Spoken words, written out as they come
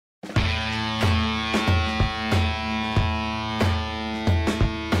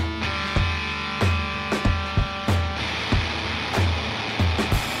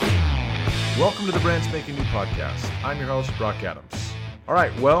Welcome to the Brand Spanking New Podcast. I'm your host, Brock Adams. All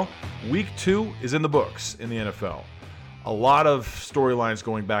right, well, week 2 is in the books in the NFL. A lot of storylines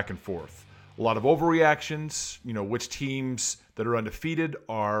going back and forth. A lot of overreactions, which teams that are undefeated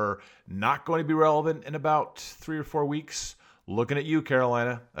are not going to be relevant in about 3 or 4 weeks. Looking at you,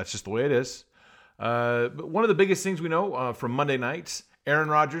 Carolina. That's just the way it is. But one of the biggest things we know from Monday night, Aaron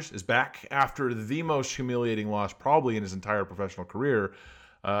Rodgers is back after the most humiliating loss probably in his entire professional career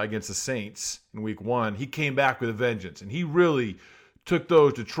against the Saints in week 1. He came back with a vengeance, and he really took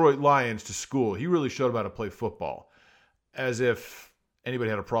those Detroit Lions to school. He really showed them how to play football, as if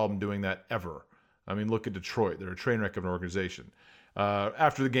anybody had a problem doing that ever. I mean, look at Detroit. They're a train wreck of an organization.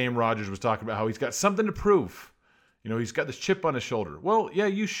 After the game, Rodgers was talking about how he's got something to prove. He's got this chip on his shoulder. Well, yeah,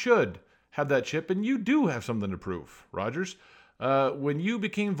 you should have that chip, and you do have something to prove, Rodgers. When you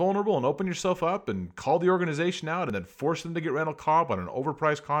became vulnerable and opened yourself up and called the organization out and then forced them to get Randall Cobb on an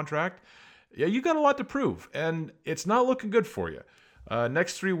overpriced contract, yeah, you got a lot to prove, and it's not looking good for you.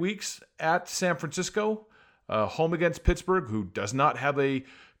 Next 3 weeks at San Francisco, home against Pittsburgh, who does not have a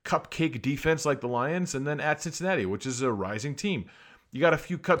cupcake defense like the Lions, and then at Cincinnati, which is a rising team. You got a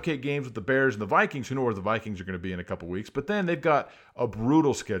few cupcake games with the Bears and the Vikings. Who know where the Vikings are going to be in a couple weeks, but then they've got a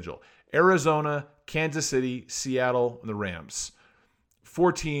brutal schedule. Arizona, Kansas City, Seattle, and the Rams.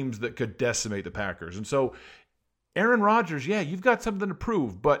 4 teams that could decimate the Packers. And so Aaron Rodgers, yeah, you've got something to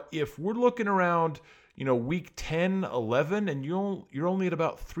prove. But if we're looking around, week 10, 11, and you're only at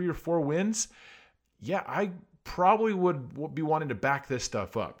about 3 or 4 wins, yeah, I probably would be wanting to back this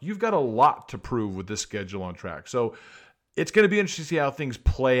stuff up. You've got a lot to prove with this schedule on track. So it's going to be interesting to see how things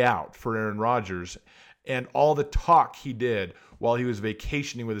play out for Aaron Rodgers and all the talk he did while he was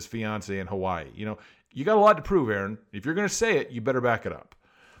vacationing with his fiance in Hawaii. You got a lot to prove, Aaron. If you're going to say it, you better back it up.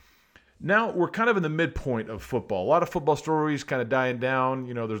 Now, we're kind of in the midpoint of football. A lot of football stories kind of dying down.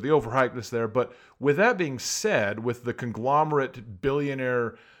 There's the overhypeness there. But with that being said, with the conglomerate,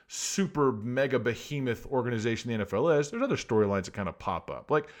 billionaire, super mega behemoth organization the NFL is, there's other storylines that kind of pop up.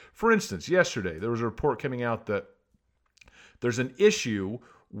 Like, for instance, yesterday, there was a report coming out that there's an issue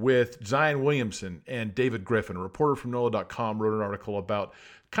with Zion Williamson and David Griffin. A reporter from NOLA.com wrote an article about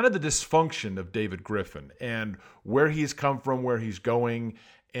kind of the dysfunction of David Griffin and where he's come from, where he's going.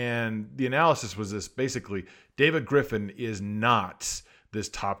 And the analysis was this: basically, David Griffin is not this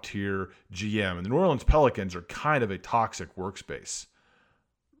top-tier GM. And the New Orleans Pelicans are kind of a toxic workspace.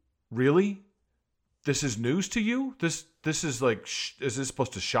 Really? This is news to you? This is like, is this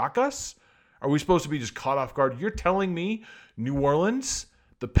supposed to shock us? Are we supposed to be just caught off guard? You're telling me New Orleans,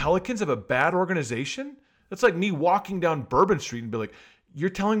 the Pelicans, have a bad organization? That's like me walking down Bourbon Street and be like, you're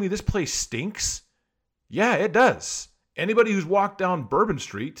telling me this place stinks? Yeah, it does. Anybody who's walked down Bourbon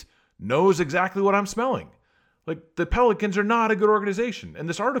Street knows exactly what I'm smelling. Like, the Pelicans are not a good organization. And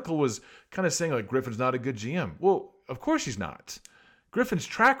this article was kind of saying, like, Griffin's not a good GM. Well, of course he's not. Griffin's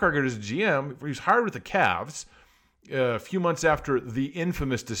track record as a GM, he was hired with the Cavs a few months after the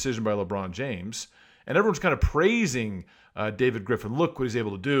infamous decision by LeBron James. And everyone's kind of praising David Griffin. Look what he's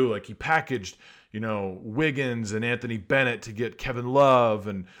able to do. Like, he packaged, Wiggins and Anthony Bennett to get Kevin Love.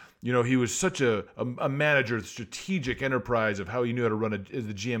 And, he was such a manager, strategic enterprise of how he knew how to run as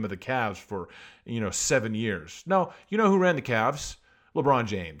the GM of the Cavs for, 7 years. No, you know who ran the Cavs? LeBron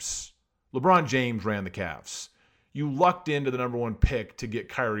James. LeBron James ran the Cavs. You lucked into the number 1 pick to get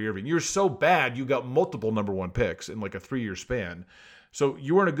Kyrie Irving. You're so bad, you got multiple number 1 picks in like a 3-year span. So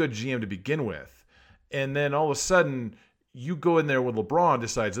you weren't a good GM to begin with. And then all of a sudden, you go in there with LeBron,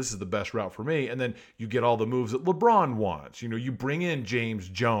 decides this is the best route for me, and then you get all the moves that LeBron wants. You bring in James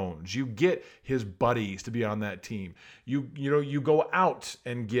Jones. You get his buddies to be on that team. You go out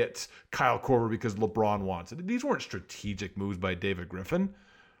and get Kyle Korver because LeBron wants it. These weren't strategic moves by David Griffin.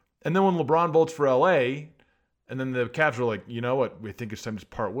 And then when LeBron votes for LA, and then the Cavs are like, you know what, we think it's time to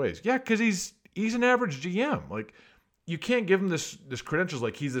part ways. Yeah, because he's an average GM. Like, you can't give him this credentials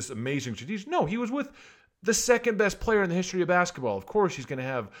like he's this amazing strategist. No, he was with the second best player in the history of basketball. Of course, he's going to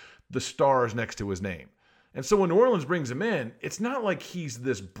have the stars next to his name. And so when New Orleans brings him in, it's not like he's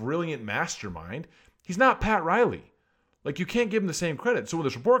this brilliant mastermind. He's not Pat Riley. Like, you can't give him the same credit. So when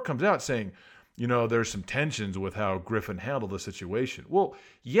this report comes out saying, there's some tensions with how Griffin handled the situation. Well,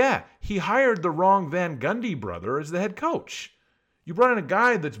 yeah, he hired the wrong Van Gundy brother as the head coach. You brought in a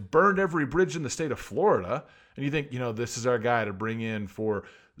guy that's burned every bridge in the state of Florida, and you think, this is our guy to bring in for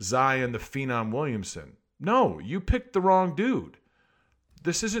Zion the Phenom Williamson. No, you picked the wrong dude.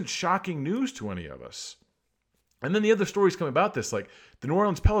 This isn't shocking news to any of us. And then the other stories come about this, like the New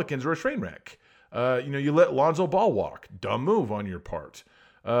Orleans Pelicans are a train wreck. You let Lonzo Ball walk. Dumb move on your part.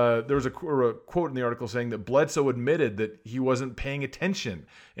 There was a quote in the article saying that Bledsoe admitted that he wasn't paying attention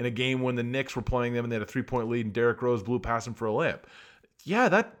in a game when the Knicks were playing them and they had a 3-point lead and Derrick Rose blew past him for a layup.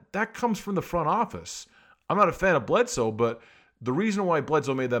 Yeah, that comes from the front office. I'm not a fan of Bledsoe, but the reason why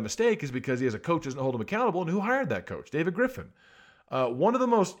Bledsoe made that mistake is because he has a coach who doesn't hold him accountable, and who hired that coach? David Griffin. One of the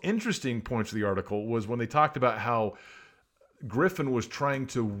most interesting points of the article was when they talked about how Griffin was trying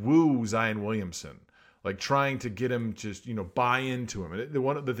to woo Zion Williamson, like trying to get him to, buy into him. And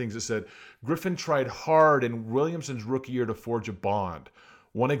one of the things it said, Griffin tried hard in Williamson's rookie year to forge a bond.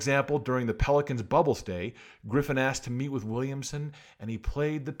 One example, during the Pelicans bubble stay, Griffin asked to meet with Williamson, and he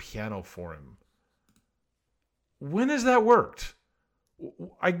played the piano for him. When has that worked?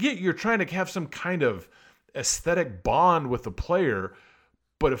 I get you're trying to have some kind of aesthetic bond with the player,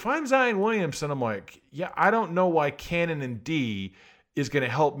 but if I'm Zion Williamson, I'm like, yeah, I don't know why Cannon and D is going to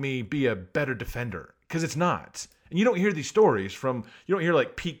help me be a better defender, because it's not. And you don't hear these stories you don't hear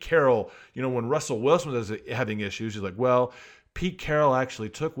like Pete Carroll, when Russell Wilson was having issues, he's like, well, Pete Carroll actually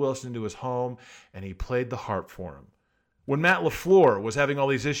took Wilson into his home and he played the harp for him. When Matt LaFleur was having all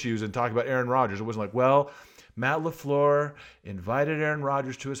these issues and talking about Aaron Rodgers, it wasn't like, well, Matt LaFleur invited Aaron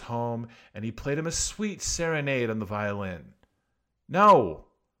Rodgers to his home and he played him a sweet serenade on the violin. No,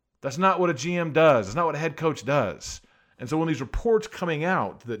 that's not what a GM does. That's not what a head coach does. And so when these reports coming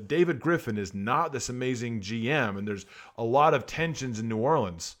out that David Griffin is not this amazing GM and there's a lot of tensions in New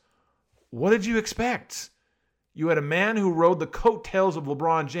Orleans, what did you expect? You had a man who rode the coattails of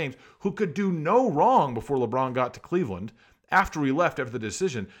LeBron James, who could do no wrong before LeBron got to Cleveland. After he left, after the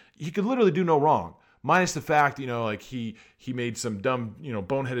decision, he could literally do no wrong. Minus the fact, he made some dumb,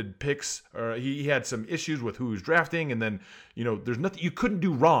 boneheaded picks, or he had some issues with who he was drafting, and then, there's nothing you couldn't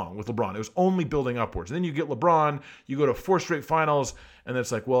do wrong with LeBron. It was only building upwards. And then you get LeBron, you go to 4 straight finals, and then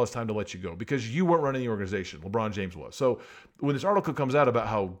it's like, well, it's time to let you go because you weren't running the organization. LeBron James was. So when this article comes out about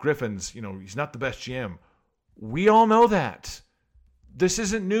how Griffin's, he's not the best GM, we all know that. This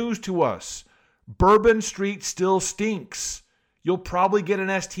isn't news to us. Bourbon Street still stinks. You'll probably get an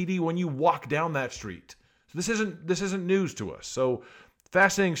STD when you walk down that street. So this isn't news to us. So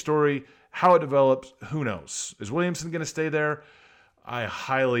fascinating story. How it develops, who knows? Is Williamson going to stay there? I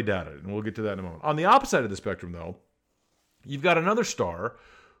highly doubt it, and we'll get to that in a moment. On the opposite side of the spectrum, though, you've got another star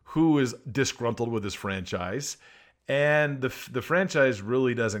who is disgruntled with his franchise, and the franchise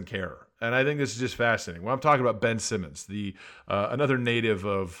really doesn't care. And I think this is just fascinating. Well, I'm talking about Ben Simmons, another native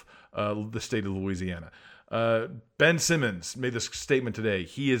of the state of Louisiana. Ben Simmons made this statement today.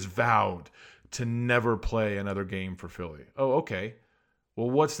 He has vowed to never play another game for Philly. Oh, okay. Well,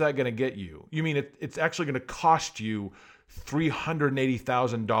 what's that going to get you? You mean it's actually going to cost you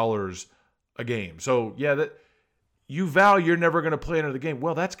 $380,000 a game? So, yeah, that you vow you're never going to play another game.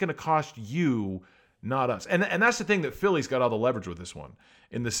 Well, that's going to cost you, not us. And that's the thing that Philly's got all the leverage with this one,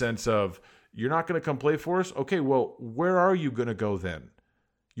 in the sense of you're not going to come play for us? Okay, well, where are you going to go then?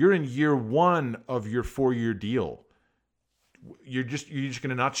 You're in year 1 of your 4-year deal. You're just going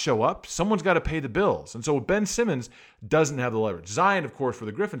to not show up? Someone's got to pay the bills. And so Ben Simmons doesn't have the leverage. Zion, of course, for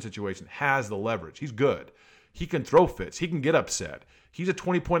the Griffin situation, has the leverage. He's good. He can throw fits. He can get upset. He's a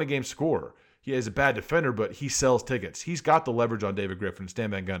 20-point-a-game scorer. He is a bad defender, but he sells tickets. He's got the leverage on David Griffin and Stan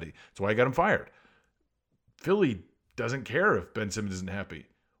Van Gundy. That's why he got him fired. Philly doesn't care if Ben Simmons isn't happy.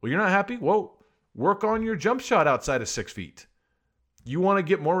 Well, you're not happy? Well, work on your jump shot outside of 6 feet. You want to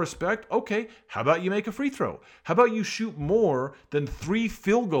get more respect? Okay, how about you make a free throw? How about you shoot more than 3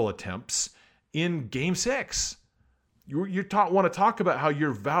 field goal attempts in Game 6? You want to talk about how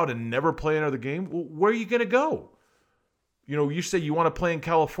you're vowed to never play another game? Well, where are you going to go? You say you want to play in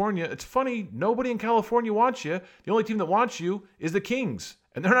California. It's funny, nobody in California wants you. The only team that wants you is the Kings,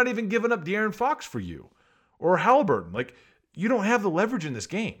 and they're not even giving up De'Aaron Fox for you or Halliburton. Like, you don't have the leverage in this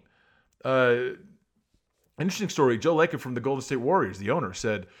game. Interesting story. Joe Lacob from the Golden State Warriors, the owner,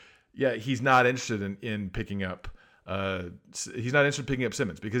 said, yeah, he's not interested in picking up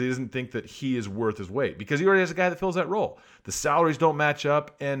Simmons because he doesn't think that he is worth his weight, because he already has a guy that fills that role. The salaries don't match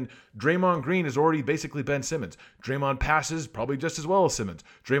up, and Draymond Green is already basically Ben Simmons. Draymond passes probably just as well as Simmons.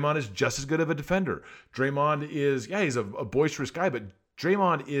 Draymond is just as good of a defender. Draymond is, he's a boisterous guy, but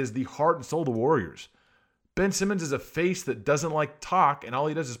Draymond is the heart and soul of the Warriors. Ben Simmons is a face that doesn't like talk, and all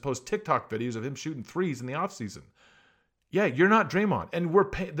he does is post TikTok videos of him shooting threes in the offseason. Yeah, you're not Draymond. And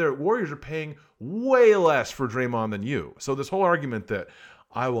the Warriors are paying way less for Draymond than you. So this whole argument that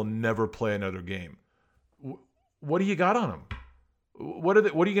I will never play another game, what do you got on him? What are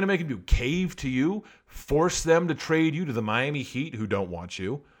you going to make him do? Cave to you? Force them to trade you to the Miami Heat, who don't want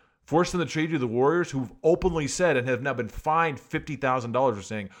you? Force them to trade you to the Warriors, who've openly said and have now been fined $50,000 for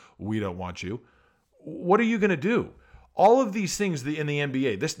saying, we don't want you? What are you going to do? All of these things in the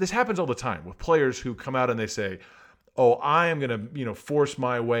NBA, this happens all the time with players who come out and they say, oh, I am going to, force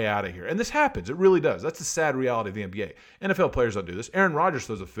my way out of here. And this happens. It really does. That's the sad reality of the NBA. NFL players don't do this. Aaron Rodgers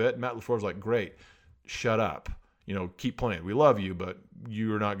throws a fit. Matt LaFleur's like, great, shut up. Keep playing. We love you, but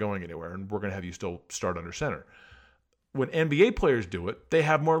you're not going anywhere, and we're going to have you still start under center. When NBA players do it, they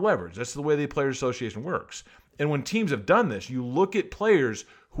have more leverage. That's the way the Players Association works. And when teams have done this, you look at players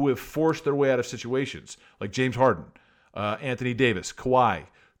who have forced their way out of situations, like James Harden, Anthony Davis, Kawhi,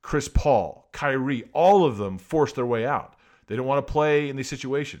 Chris Paul, Kyrie, all of them forced their way out. They don't want to play in these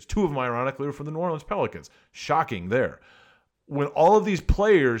situations. Two of them, ironically, were from the New Orleans Pelicans. Shocking there. When all of these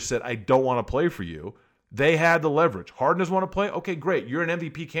players said, I don't want to play for you, they had the leverage. Harden doesn't want to play? Okay, great. You're an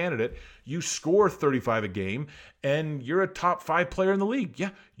MVP candidate. You score 35 a game, and you're a top 5 player in the league.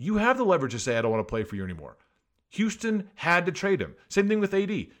 Yeah, you have the leverage to say, I don't want to play for you anymore. Houston had to trade him. Same thing with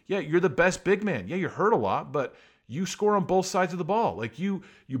AD. Yeah, you're the best big man. Yeah, you're hurt a lot, but you score on both sides of the ball. Like you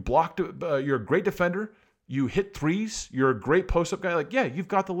blocked. You're a great defender. You hit threes. You're a great post-up guy. Like, yeah, you've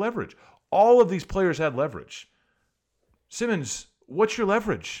got the leverage. All of these players had leverage. Simmons, what's your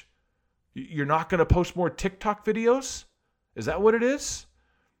leverage? You're not going to post more TikTok videos? Is that what it is?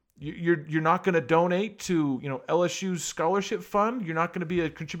 You're not going to donate to LSU's scholarship fund? You're not going to be a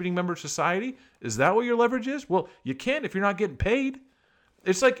contributing member of society? Is that what your leverage is? Well, you can't if you're not getting paid.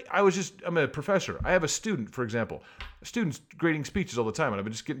 It's like I'm a professor. I have a student, for example. Students grading speeches all the time,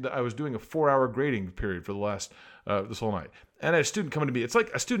 and I was doing a 4-hour grading period for the last this whole night. And I had a student coming to me. It's like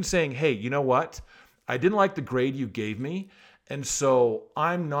a student saying, "Hey, you know what? I didn't like the grade you gave me, and so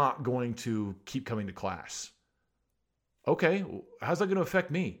I'm not going to keep coming to class." Okay, how's that going to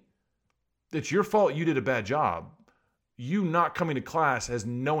affect me? It's your fault you did a bad job. You not coming to class has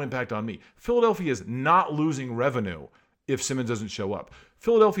no impact on me. Philadelphia is not losing revenue if Simmons doesn't show up.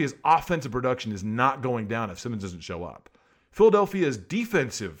 Philadelphia's offensive production is not going down if Simmons doesn't show up. Philadelphia's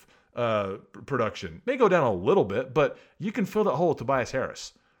defensive production may go down a little bit, but you can fill that hole with Tobias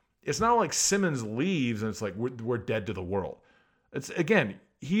Harris. It's not like Simmons leaves and it's like we're dead to the world. It's again,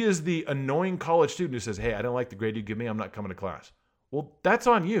 he is the annoying college student who says, "Hey, I don't like the grade you give me. I'm not coming to class." Well, that's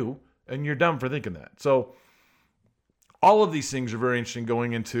on you, and you're dumb for thinking that. So all of these things are very interesting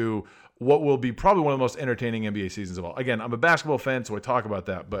going into what will be probably one of the most entertaining NBA seasons of all. Again, I'm a basketball fan, so I talk about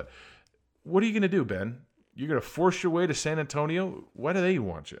that. But what are you going to do, Ben? You're going to force your way to San Antonio? Why do they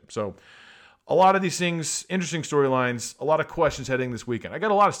want you? So a lot of these things, interesting storylines, a lot of questions heading this weekend. I got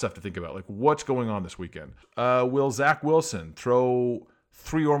a lot of stuff to think about, like what's going on this weekend. Will Zach Wilson throw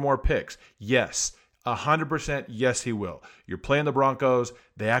 3 or more picks? Yes. 100% yes, he will. You're playing the Broncos.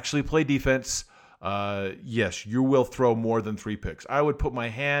 They actually play defense. Yes, you will throw more than 3 picks. I would put my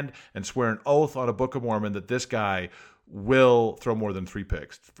hand and swear an oath on a Book of Mormon that this guy will throw more than 3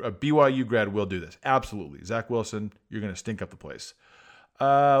 picks. A BYU grad will do this. Absolutely. Zach Wilson, you're going to stink up the place.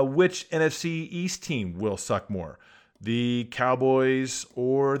 Which NFC East team will suck more? The Cowboys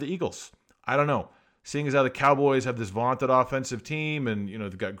or the Eagles? I don't know. Seeing as how the Cowboys have this vaunted offensive team and,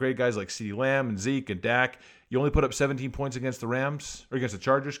 they've got great guys like CeeDee Lamb and Zeke and Dak. You only put up 17 points against the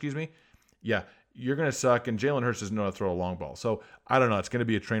Chargers, Yeah, you're going to suck, and Jalen Hurts doesn't know how to throw a long ball. So, I don't know. It's going to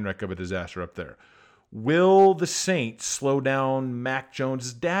be a train wreck of a disaster up there. Will the Saints slow down Mac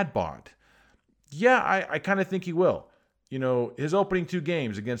Jones' dad bod? Yeah, I kind of think he will. His opening 2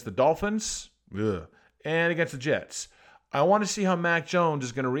 games against the Dolphins and against the Jets. I want to see how Mac Jones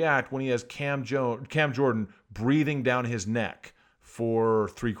is going to react when he has Cam Jordan breathing down his neck for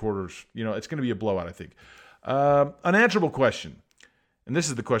 3 quarters. It's going to be a blowout, I think. Unanswerable question. And this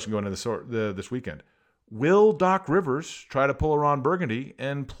is the question going into this weekend. Will Doc Rivers try to pull a Ron Burgundy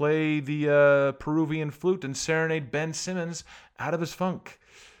and play the Peruvian flute and serenade Ben Simmons out of his funk?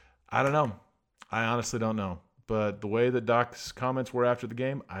 I don't know. I honestly don't know. But the way that Doc's comments were after the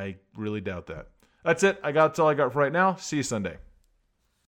game, I really doubt that. That's it. That's all I got for right now. See you Sunday.